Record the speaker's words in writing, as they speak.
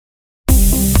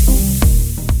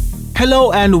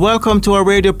Hello and welcome to our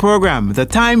radio program. The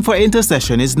time for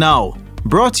intercession is now.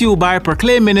 Brought to you by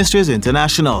Proclaim Ministries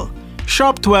International.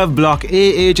 Shop 12 Block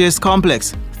A AJ's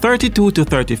Complex, 32 to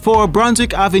 34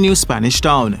 Brunswick Avenue, Spanish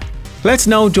Town. Let's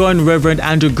now join Reverend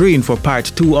Andrew Green for part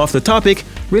 2 of the topic,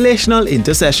 Relational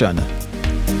Intercession.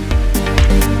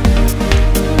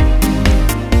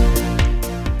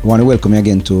 I want to welcome you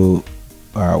again to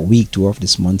our week 2 of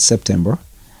this month, September,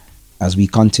 as we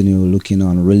continue looking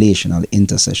on relational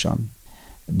intercession.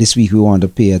 This week we want to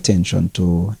pay attention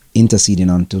to interceding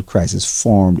until Christ is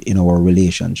formed in our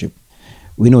relationship.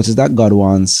 We notice that God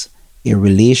wants a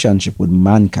relationship with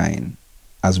mankind.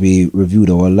 As we reviewed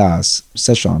our last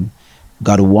session,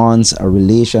 God wants a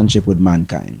relationship with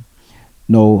mankind.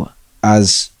 Now,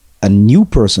 as a new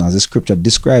person, as the scripture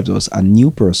describes us, a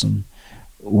new person,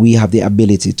 we have the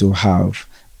ability to have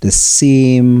the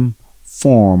same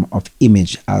form of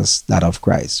image as that of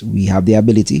Christ. We have the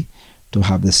ability to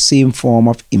have the same form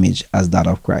of image as that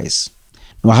of Christ.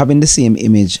 Now, having the same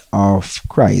image of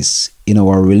Christ in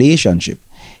our relationship,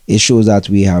 it shows that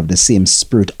we have the same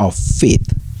spirit of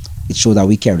faith. It shows that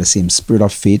we carry the same spirit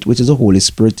of faith, which is the Holy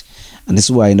Spirit. And this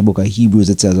is why in the book of Hebrews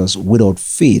it tells us, without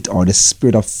faith or the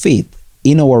spirit of faith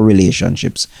in our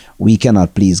relationships, we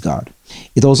cannot please God.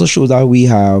 It also shows that we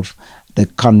have the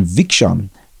conviction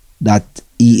that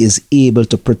He is able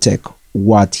to protect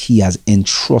what He has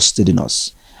entrusted in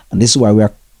us. And this is why we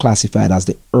are classified as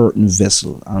the earthen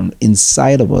vessel. And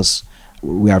inside of us,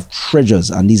 we have treasures,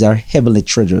 and these are heavenly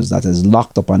treasures that is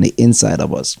locked up on the inside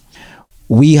of us.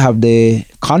 We have the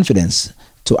confidence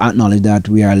to acknowledge that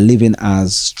we are living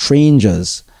as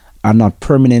strangers and not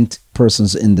permanent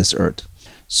persons in this earth.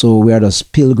 So we are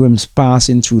just pilgrims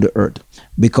passing through the earth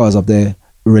because of the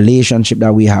relationship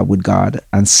that we have with God,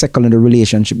 and secondly, the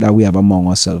relationship that we have among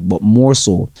ourselves, but more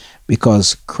so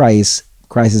because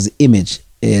Christ's image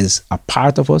is a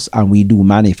part of us, and we do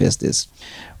manifest this.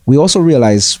 We also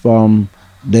realize from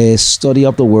the study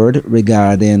of the word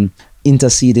regarding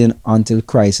interceding until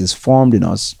Christ is formed in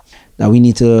us that we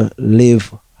need to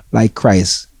live like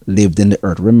Christ lived in the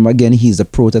earth. Remember again, He's the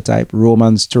prototype.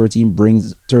 Romans 13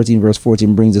 verse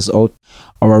 14 brings this out.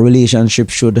 Our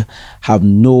relationship should have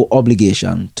no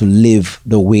obligation to live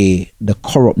the way the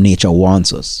corrupt nature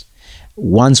wants us.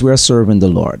 Once we're serving the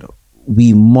Lord,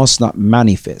 we must not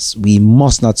manifest, we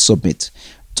must not submit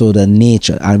to the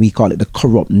nature, and we call it the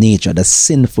corrupt nature, the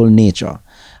sinful nature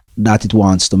that it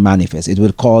wants to manifest. It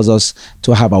will cause us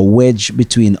to have a wedge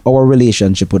between our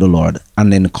relationship with the Lord,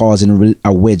 and then causing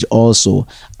a wedge also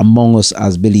among us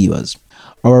as believers.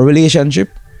 Our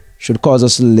relationship should cause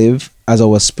us to live as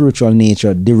our spiritual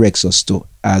nature directs us to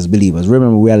as believers.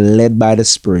 Remember, we are led by the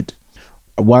Spirit.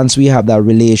 Once we have that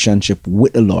relationship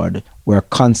with the Lord, we're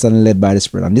constantly led by the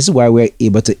Spirit. And this is why we're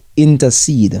able to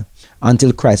intercede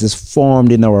until Christ is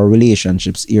formed in our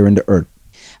relationships here in the earth.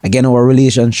 Again, our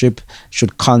relationship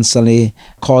should constantly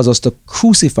cause us to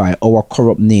crucify our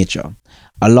corrupt nature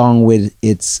along with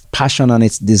its passion and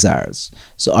its desires.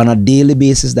 So on a daily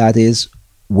basis, that is,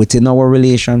 within our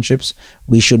relationships,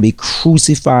 we should be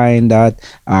crucifying that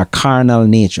carnal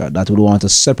nature that would want to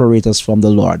separate us from the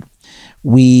Lord.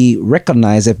 We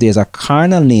recognize if there's a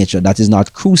carnal nature that is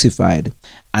not crucified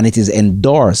and it is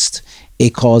endorsed,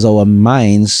 it causes our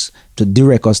minds to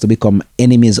direct us to become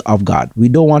enemies of God. We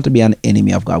don't want to be an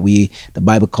enemy of God. The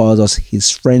Bible calls us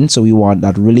His friends, so we want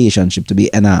that relationship to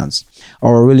be enhanced.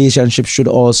 Our relationship should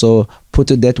also put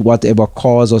to death whatever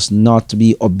causes us not to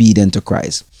be obedient to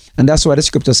Christ. And that's why the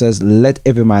scripture says, let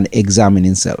every man examine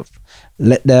himself.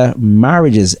 Let the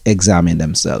marriages examine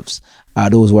themselves.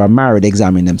 Those who are married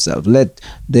examine themselves. Let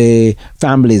the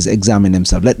families examine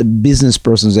themselves. Let the business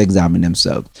persons examine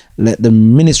themselves. Let the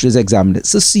ministries examine it.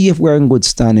 So see if we're in good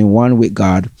standing, one with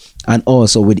God and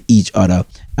also with each other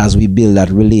as we build that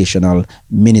relational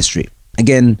ministry.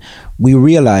 Again, we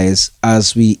realize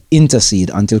as we intercede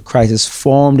until Christ is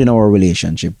formed in our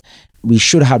relationship, we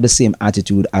should have the same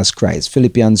attitude as Christ.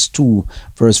 Philippians 2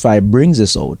 verse 5 brings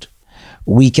this out.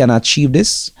 We can achieve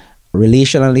this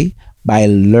relationally by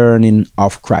learning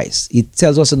of Christ. It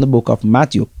tells us in the book of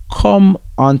Matthew, come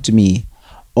unto me,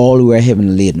 all who are heavy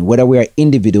laden. Whether we are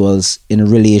individuals in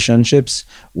relationships,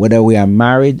 whether we are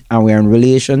married and we are in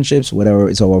relationships, whether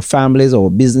it's our families, our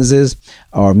businesses,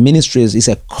 our ministries, He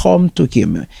said, come to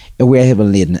Him if we are heavy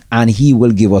laden, and He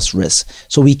will give us rest.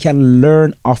 So we can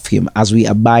learn of Him as we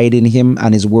abide in Him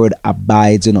and His word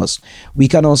abides in us. We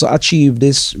can also achieve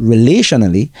this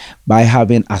relationally by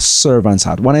having a servant's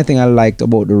heart. One thing I liked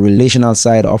about the relational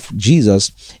side of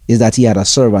Jesus is that He had a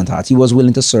servant heart. He was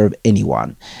willing to serve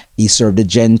anyone. He served the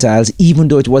Gentiles, even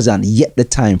though it wasn't yet the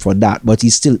time for that, but He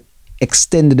still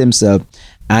extended Himself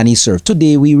and he served.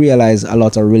 Today we realize a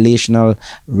lot of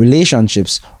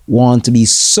relationships want to be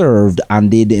served, and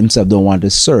they themselves don't want to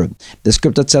serve. The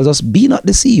scripture tells us, be not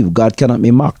deceived, God cannot be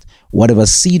mocked. Whatever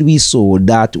seed we sow,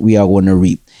 that we are going to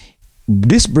reap.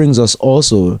 This brings us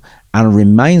also and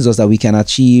reminds us that we can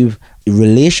achieve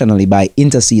relationally by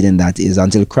interceding, that is,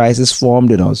 until Christ is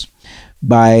formed in us,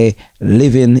 by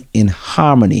living in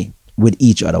harmony with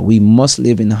each other. We must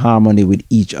live in harmony with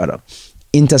each other.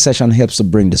 Intercession helps to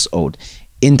bring this out.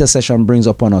 Intercession brings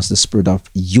upon us the spirit of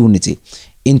unity.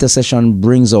 Intercession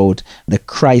brings out the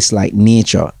Christ-like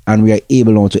nature, and we are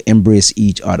able now to embrace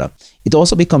each other. It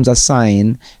also becomes a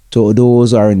sign to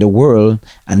those who are in the world,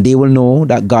 and they will know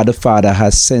that God the Father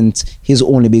has sent his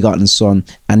only begotten Son,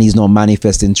 and he's now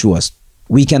manifesting through us.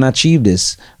 We can achieve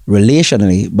this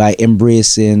relationally by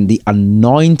embracing the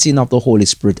anointing of the Holy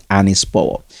Spirit and his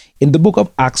power. In the book of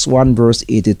Acts 1 verse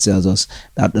 8, it tells us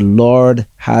that the Lord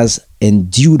has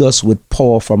endued us with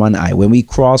power from on high. When we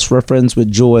cross-reference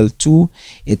with Joel 2,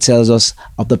 it tells us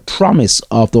of the promise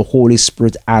of the Holy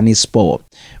Spirit and his power.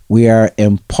 We are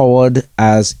empowered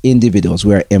as individuals.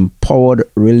 We are empowered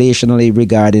relationally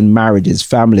regarding marriages,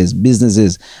 families,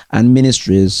 businesses, and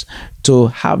ministries to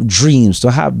have dreams,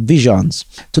 to have visions,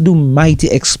 to do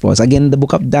mighty exploits. Again, the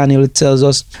book of Daniel tells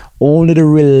us only the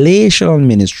relational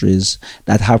ministries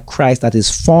that have Christ that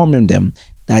is formed in them,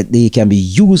 that they can be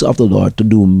used of the Lord to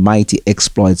do mighty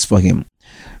exploits for him.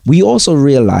 We also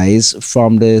realize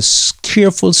from this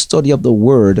careful study of the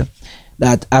word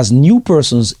that as new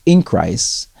persons in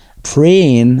Christ,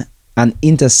 praying and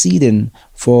interceding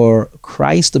for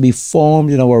Christ to be formed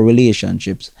in our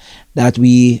relationships, that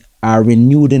we are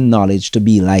renewed in knowledge to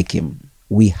be like him.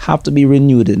 We have to be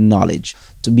renewed in knowledge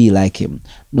to be like him.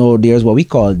 Now, there's what we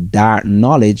call dark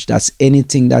knowledge. That's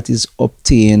anything that is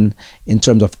obtained in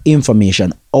terms of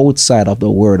information outside of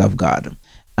the word of God.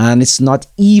 And it's not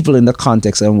evil in the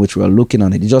context in which we're looking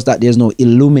on it. It's just that there's no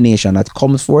illumination that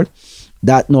comes forth.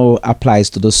 That now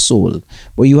applies to the soul.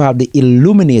 But you have the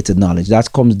illuminated knowledge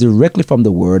that comes directly from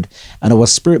the word, and our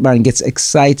spirit man gets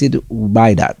excited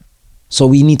by that. So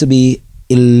we need to be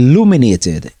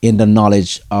illuminated in the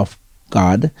knowledge of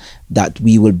God, that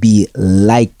we will be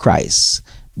like Christ.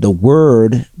 The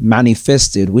word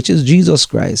manifested, which is Jesus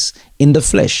Christ in the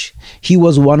flesh. He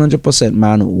was 100%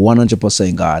 man,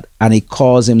 100% God, and it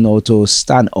caused him now to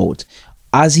stand out.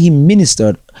 As he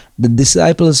ministered, the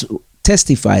disciples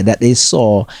testify that they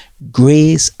saw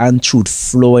grace and truth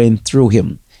flowing through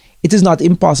him. It is not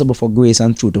impossible for grace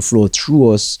and truth to flow through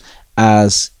us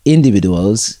as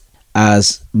individuals,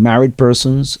 as married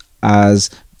persons,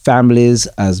 as families,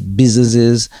 as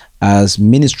businesses, as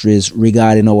ministries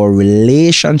regarding our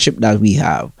relationship that we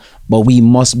have. But we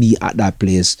must be at that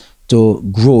place to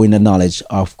grow in the knowledge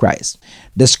of Christ.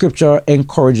 The scripture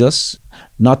encourages us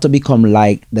not to become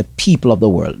like the people of the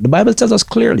world. The Bible tells us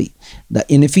clearly that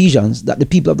in Ephesians, that the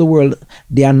people of the world,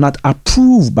 they are not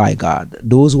approved by God.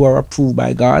 Those who are approved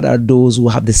by God are those who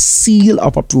have the seal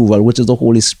of approval, which is the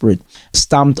Holy Spirit,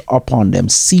 stamped upon them,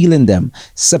 sealing them,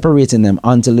 separating them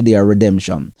until the day of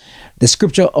redemption. The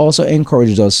scripture also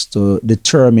encourages us to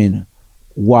determine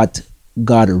what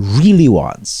God really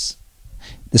wants.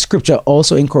 The scripture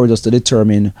also encourages us to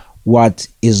determine what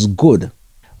is good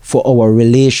for our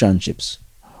relationships,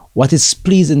 what is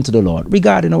pleasing to the Lord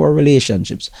regarding our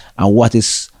relationships, and what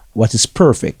is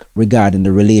perfect regarding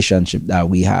the relationship that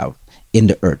we have in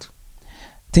the earth.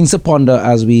 Things to ponder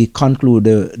as we conclude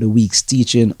the week's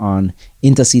teaching on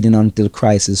interceding until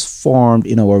Christ is formed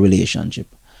in our relationship.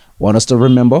 I want us to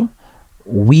remember,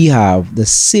 we have the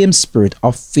same spirit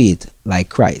of faith like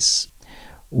Christ.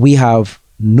 We have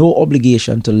no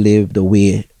obligation to live the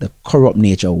way the corrupt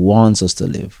nature wants us to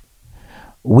live.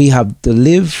 We have to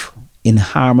live in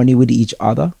harmony with each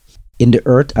other in the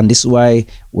earth, and this is why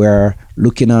we're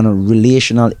looking on a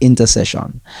relational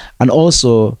intercession. And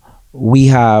also, we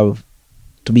have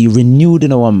to be renewed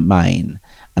in our mind,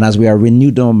 and as we are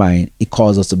renewed in our mind, it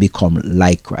causes us to become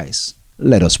like Christ.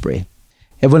 Let us pray.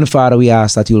 Heavenly Father, we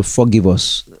ask that you'll forgive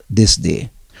us this day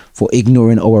for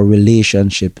ignoring our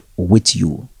relationship with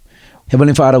you.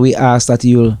 Heavenly Father, we ask that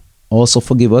you'll also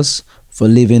forgive us for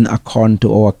living according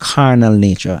to our carnal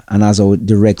nature and as it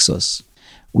directs us.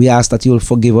 We ask that you'll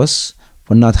forgive us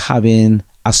for not having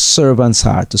a servant's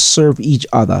heart to serve each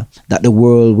other, that the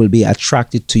world will be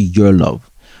attracted to your love.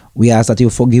 We ask that you'll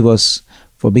forgive us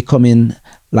for becoming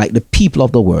like the people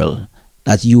of the world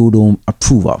that you don't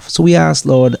approve of. So we ask,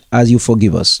 Lord, as you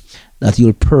forgive us, that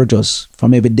you'll purge us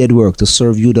from every dead work to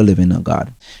serve you, the living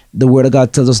God. The word of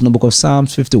God tells us in the book of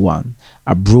Psalms 51,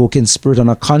 a broken spirit and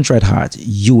a contrite heart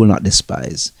you will not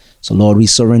despise. So Lord, we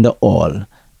surrender all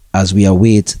as we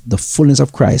await the fullness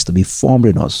of Christ to be formed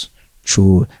in us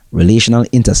through relational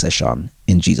intercession.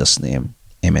 In Jesus' name,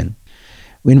 amen.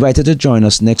 We invite you to join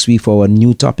us next week for our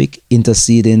new topic,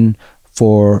 interceding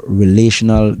for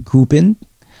relational grouping.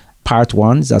 Part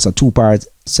 1, that's a 2-part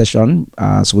session.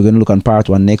 So we're going to look on part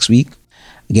 1 next week.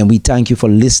 Again, we thank you for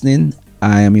listening.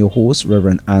 I am your host,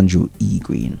 Reverend Andrew E.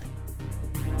 Green.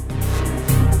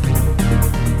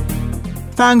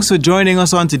 Thanks for joining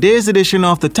us on today's edition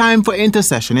of The Time for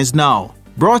Intercession is Now,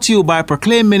 brought to you by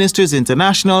Proclaim Ministries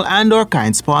International and our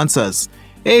kind sponsors: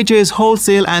 AJ's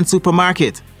Wholesale and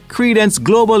Supermarket, Credence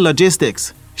Global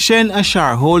Logistics, Shen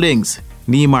Ashar Holdings,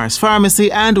 Nemar's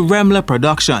Pharmacy, and Remla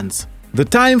Productions. The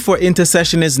Time for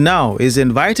Intercession is Now is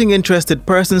inviting interested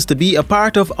persons to be a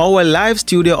part of our live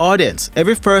studio audience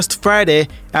every first Friday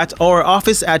at our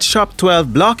office at Shop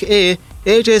 12 Block A,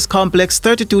 AJ's Complex,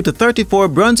 32 to 34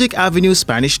 Brunswick Avenue,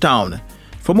 Spanish Town.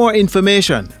 For more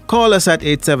information, call us at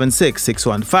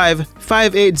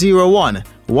 876-615-5801,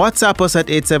 WhatsApp us at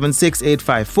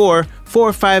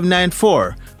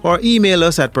 876-854-4594, or email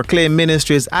us at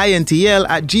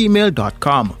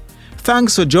proclaimministriesintl@gmail.com.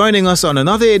 Thanks for joining us on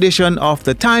another edition of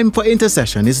The Time for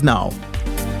Intercession is Now.